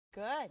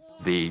Good.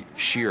 The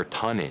sheer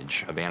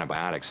tonnage of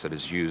antibiotics that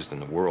is used in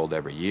the world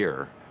every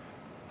year,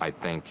 I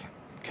think,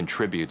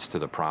 contributes to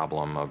the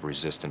problem of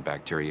resistant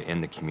bacteria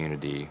in the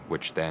community,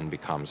 which then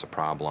becomes a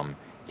problem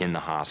in the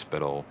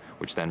hospital,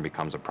 which then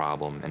becomes a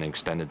problem in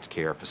extended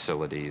care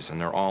facilities, and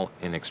they're all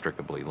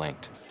inextricably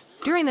linked.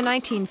 During the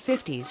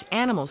 1950s,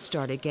 animals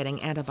started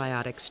getting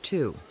antibiotics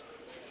too.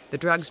 The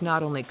drugs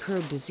not only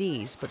cured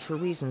disease, but for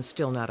reasons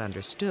still not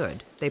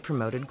understood, they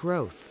promoted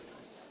growth.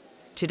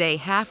 Today,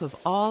 half of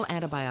all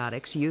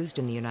antibiotics used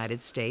in the United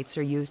States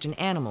are used in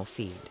animal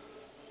feed.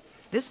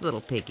 This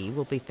little piggy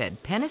will be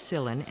fed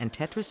penicillin and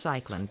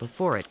tetracycline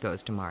before it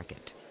goes to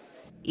market.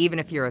 Even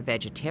if you're a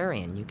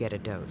vegetarian, you get a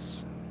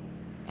dose.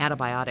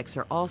 Antibiotics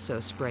are also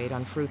sprayed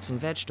on fruits and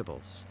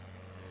vegetables.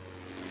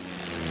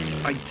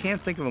 I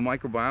can't think of a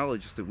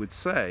microbiologist that would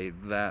say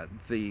that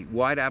the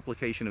wide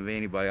application of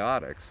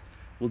antibiotics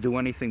will do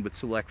anything but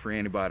select for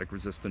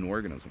antibiotic-resistant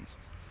organisms.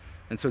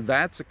 And so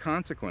that's a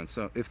consequence.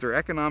 So if there are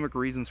economic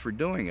reasons for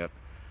doing it,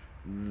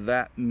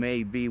 that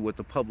may be what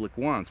the public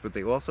wants, but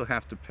they also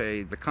have to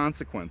pay the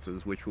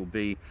consequences, which will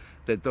be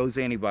that those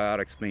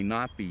antibiotics may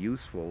not be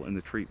useful in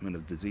the treatment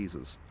of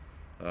diseases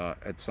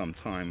at some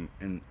time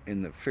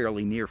in the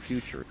fairly near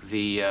future.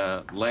 The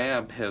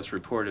lab has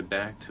reported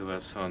back to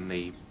us on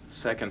the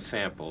second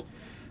sample.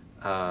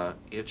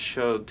 It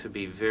showed to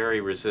be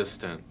very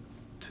resistant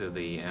to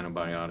the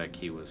antibiotic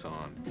he was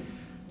on.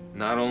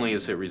 Not only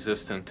is it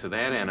resistant to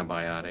that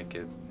antibiotic,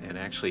 it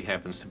actually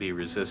happens to be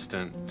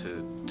resistant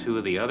to 2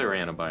 of the other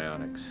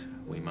antibiotics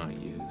we might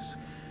use.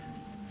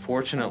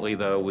 Fortunately,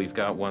 though, we've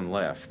got one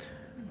left.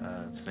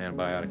 It's an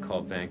antibiotic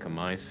called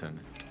vancomycin.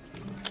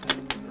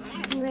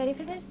 You ready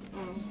for this?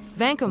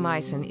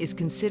 Vancomycin is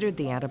considered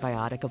the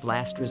antibiotic of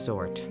last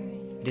resort.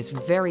 It is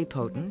very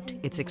potent,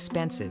 it's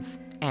expensive,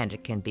 and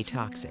it can be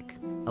toxic.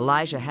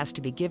 Elijah has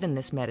to be given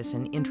this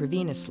medicine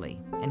intravenously,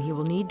 and he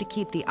will need to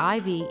keep the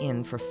IV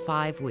in for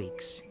 5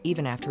 weeks,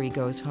 even after he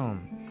goes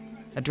home.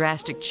 A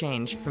drastic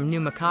change from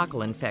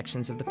pneumococcal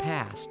infections of the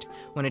past,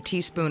 when a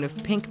teaspoon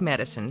of pink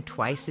medicine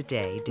twice a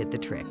day did the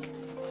trick.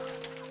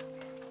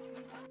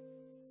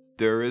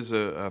 There is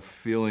a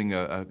feeling,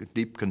 a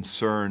deep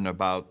concern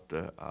about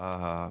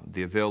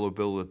the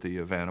availability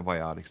of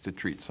antibiotics to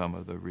treat some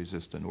of the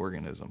resistant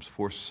organisms.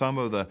 For some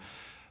of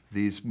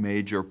these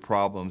major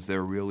problems,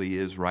 there really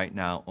is right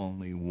now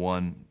only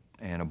one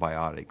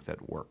antibiotic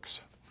that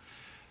works.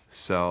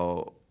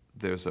 So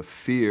there's a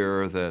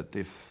fear that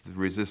if the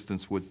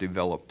resistance would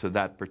develop to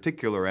that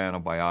particular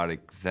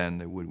antibiotic,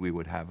 then we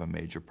would have a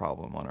major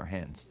problem on our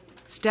hands.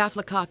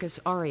 Staphylococcus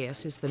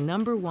aureus is the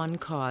 #1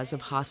 cause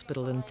of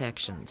hospital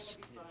infections.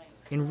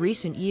 In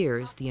recent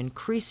years, the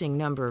increasing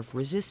number of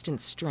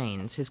resistant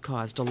strains has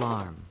caused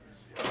alarm.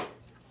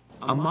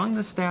 Among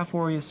the Staph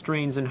aureus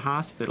strains in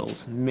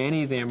hospitals,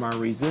 many of them are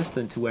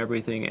resistant to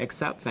everything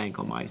except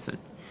vancomycin.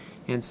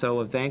 And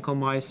so if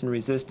vancomycin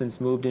resistance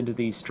moved into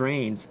these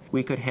strains,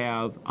 we could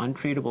have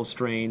untreatable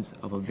strains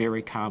of a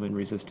very common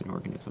resistant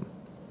organism.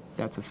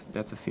 That's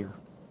a fear.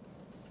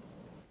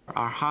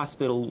 Our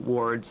hospital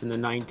wards in the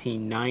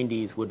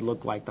 1990s would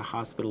look like the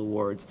hospital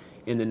wards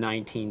in the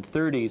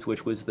 1930s,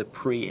 which was the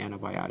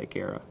pre-antibiotic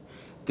era.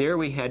 There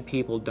we had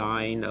people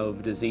dying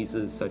of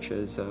diseases such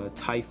as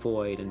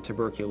typhoid and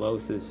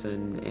tuberculosis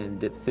and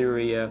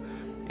diphtheria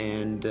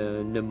and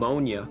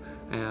pneumonia,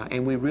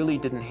 and we really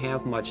didn't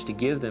have much to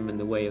give them in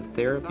the way of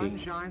therapy. The sun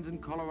shines in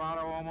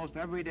Colorado almost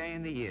every day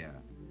in the year.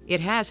 It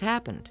has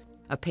happened.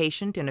 A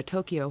patient in a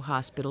Tokyo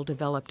hospital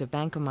developed a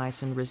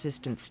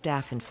vancomycin-resistant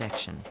staph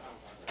infection.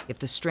 If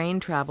the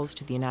strain travels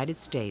to the United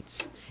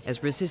States,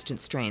 as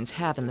resistant strains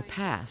have in the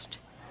past,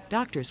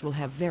 doctors will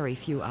have very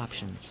few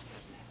options.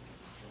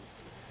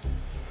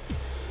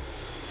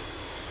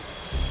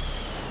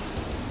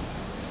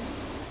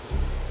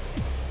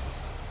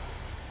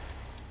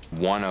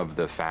 One of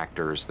the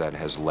factors that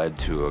has led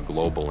to a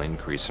global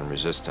increase in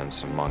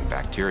resistance among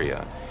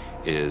bacteria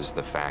is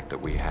the fact that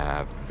we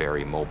have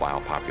very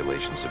mobile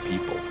populations of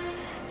people.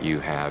 You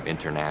have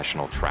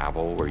international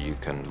travel where you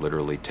can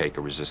literally take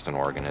a resistant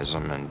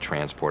organism and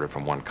transport it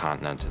from one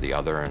continent to the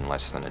other in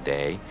less than a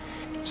day.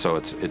 So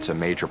it's a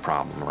major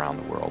problem around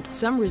the world.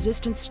 Some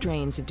resistant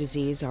strains of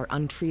disease are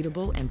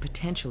untreatable and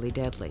potentially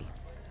deadly.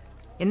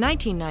 In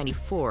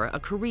 1994, a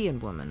Korean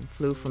woman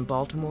flew from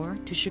Baltimore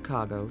to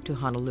Chicago to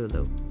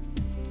Honolulu.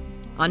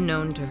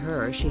 Unknown to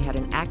her, she had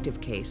an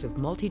active case of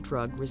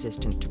multi-drug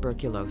resistant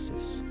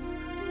tuberculosis.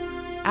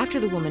 After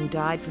the woman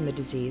died from the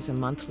disease a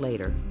month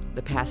later,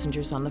 the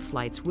passengers on the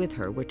flights with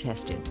her were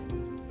tested.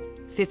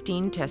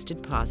 15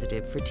 tested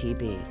positive for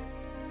TB.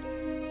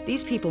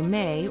 These people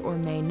may or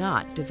may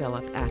not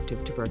develop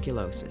active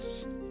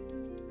tuberculosis.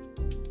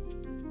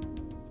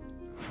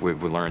 If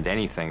we've learned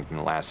anything from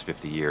the last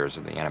 50 years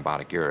of the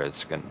antibiotic era,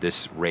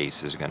 this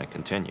race is going to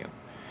continue.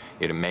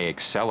 It may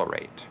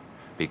accelerate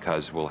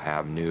because we'll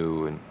have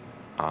new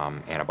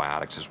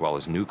antibiotics as well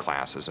as new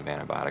classes of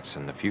antibiotics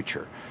in the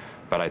future.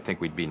 But I think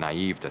we'd be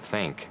naive to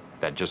think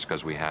that just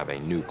because we have a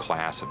new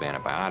class of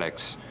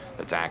antibiotics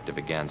that's active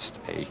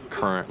against a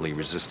currently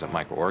resistant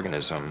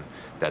microorganism,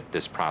 that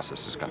this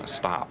process is going to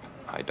stop.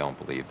 I don't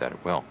believe that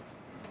it will.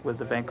 With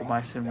the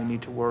vancomycin, we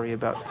need to worry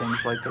about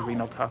things like the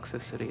renal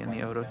toxicity and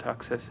the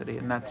ototoxicity,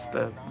 and that's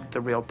the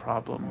real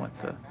problem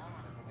with the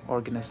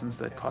organisms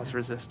that cause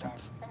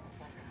resistance.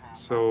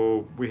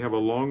 So we have a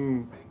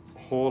long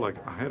haul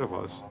ahead of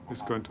us.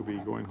 It's going to be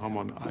going home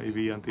on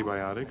IV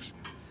antibiotics.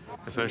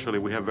 Essentially,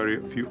 we have very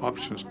few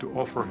options to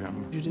offer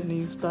him. You didn't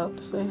even stop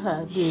to say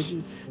hi, did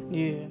you?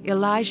 Yeah.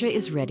 Elijah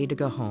is ready to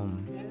go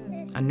home.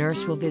 A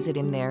nurse will visit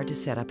him there to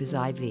set up his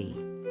IV.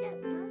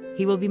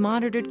 He will be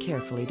monitored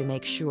carefully to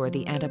make sure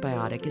the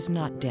antibiotic is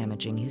not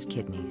damaging his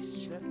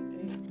kidneys.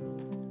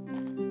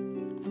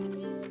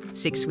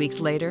 6 weeks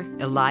later,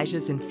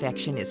 Elijah's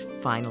infection is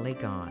finally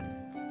gone.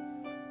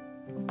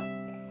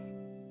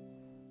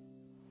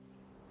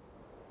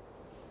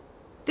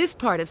 This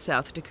part of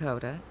South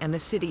Dakota and the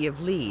city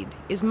of Lead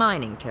is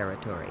mining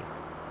territory.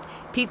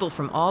 People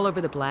from all over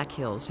the Black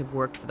Hills have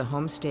worked for the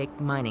Homestake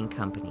Mining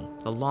Company,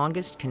 the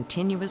longest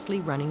continuously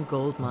running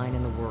gold mine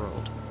in the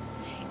world.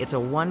 It's a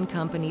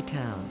one-company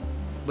town.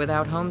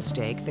 Without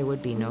Homestake, there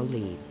would be no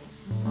Lead.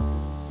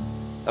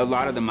 A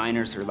lot of the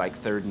miners are like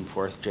third and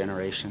fourth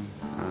generation.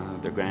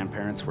 Their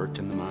grandparents worked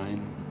in the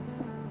mine,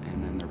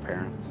 and then their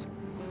parents.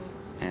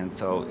 And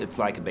so it's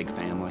like a big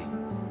family.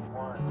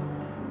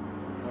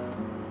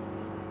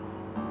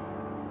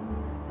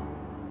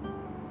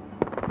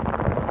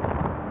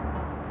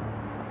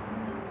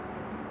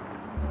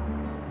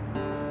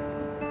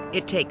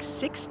 It takes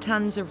 6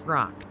 tons of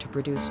rock to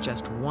produce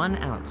just 1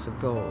 ounce of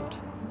gold.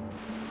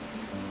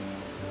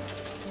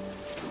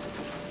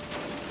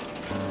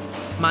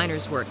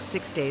 Miners work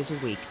 6 days a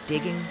week,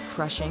 digging,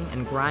 crushing,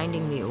 and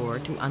grinding the ore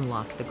to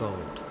unlock the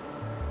gold.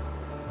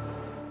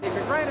 If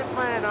you grind it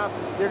fine enough,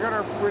 you're going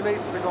to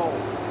release the gold.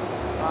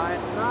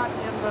 It's not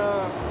in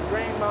the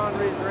grain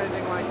boundaries or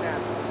anything like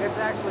that. It's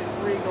actually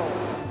free gold.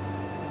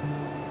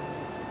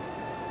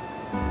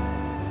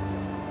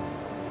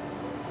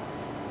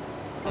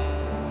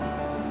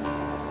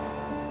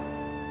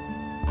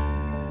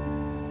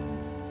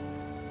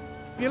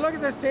 If you look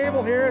at this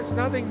table here, it's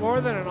nothing more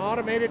than an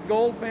automated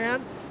gold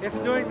pan. It's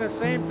doing the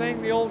same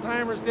thing the old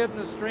timers did in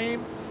the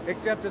stream,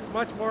 except it's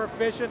much more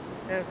efficient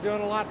and it's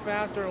doing a lot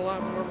faster and a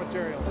lot more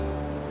material.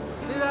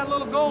 See that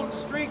little golden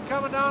streak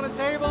coming down the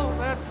table?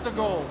 That's the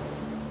gold.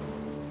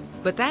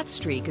 But that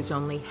streak is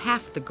only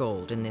half the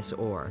gold in this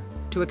ore.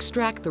 To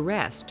extract the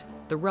rest,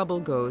 the rubble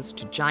goes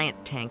to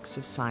giant tanks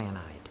of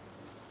cyanide.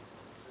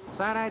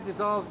 Cyanide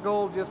dissolves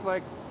gold just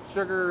like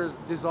sugar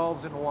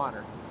dissolves in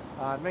water.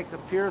 It makes a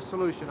pure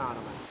solution out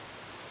of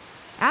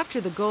it.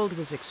 After the gold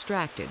was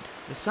extracted,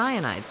 the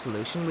cyanide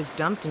solution was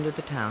dumped into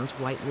the town's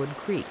Whitewood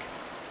Creek,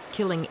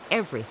 killing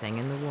everything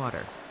in the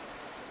water.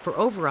 For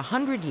over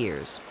 100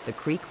 years, the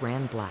creek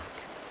ran black.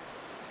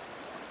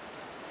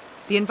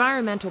 The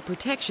Environmental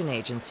Protection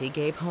Agency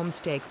gave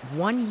Homestake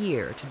 1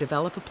 year to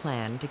develop a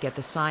plan to get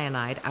the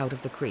cyanide out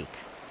of the creek.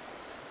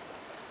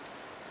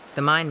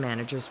 The mine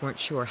managers weren't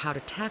sure how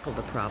to tackle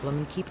the problem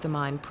and keep the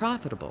mine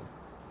profitable.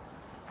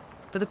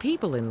 For the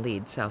people in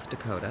Lead, South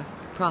Dakota,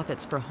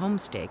 profits for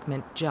Homestake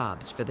meant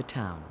jobs for the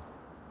town.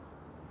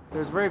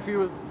 There's very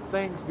few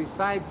things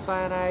besides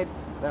cyanide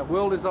that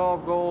will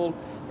dissolve gold,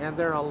 and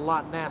they're a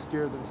lot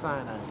nastier than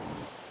cyanide.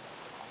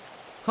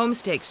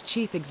 Homestake's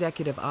chief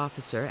executive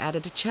officer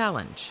added a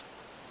challenge: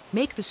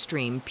 make the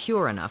stream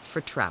pure enough for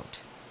trout.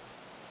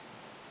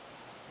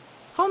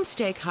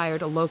 Homestake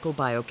hired a local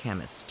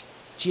biochemist,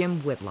 Jim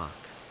Whitlock.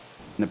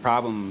 The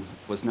problem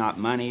was not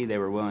money. They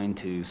were willing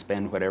to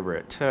spend whatever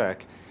it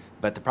took.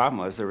 But the problem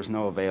was there was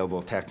no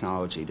available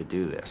technology to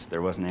do this.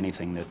 There wasn't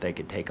anything that they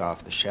could take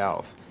off the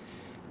shelf.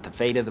 The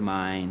fate of the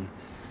mine,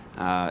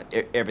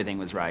 everything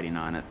was riding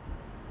on it.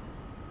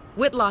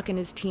 Whitlock and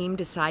his team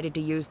decided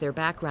to use their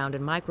background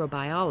in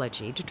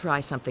microbiology to try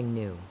something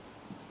new.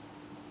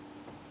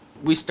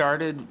 We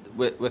started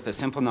with a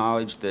simple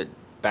knowledge that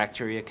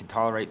bacteria could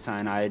tolerate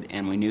cyanide,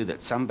 and we knew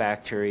that some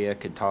bacteria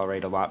could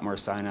tolerate a lot more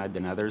cyanide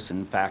than others.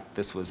 In fact,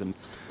 this was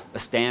a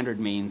standard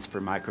means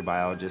for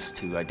microbiologists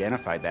to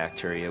identify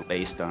bacteria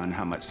based on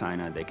how much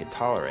cyanide they could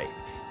tolerate.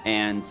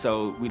 And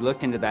so we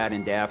looked into that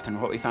in depth,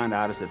 and what we found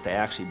out is that they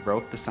actually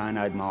broke the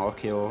cyanide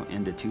molecule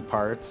into 2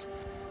 parts,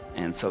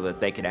 and so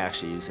that they could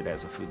actually use it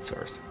as a food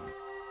source.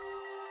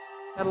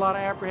 Had a lot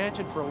of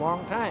apprehension for a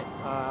long time.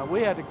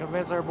 We had to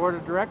convince our board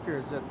of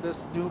directors that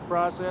this new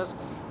process,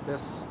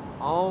 this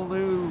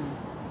all-new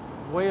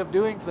way of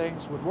doing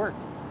things would work.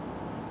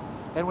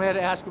 And we had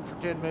to ask them for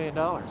 $10 million.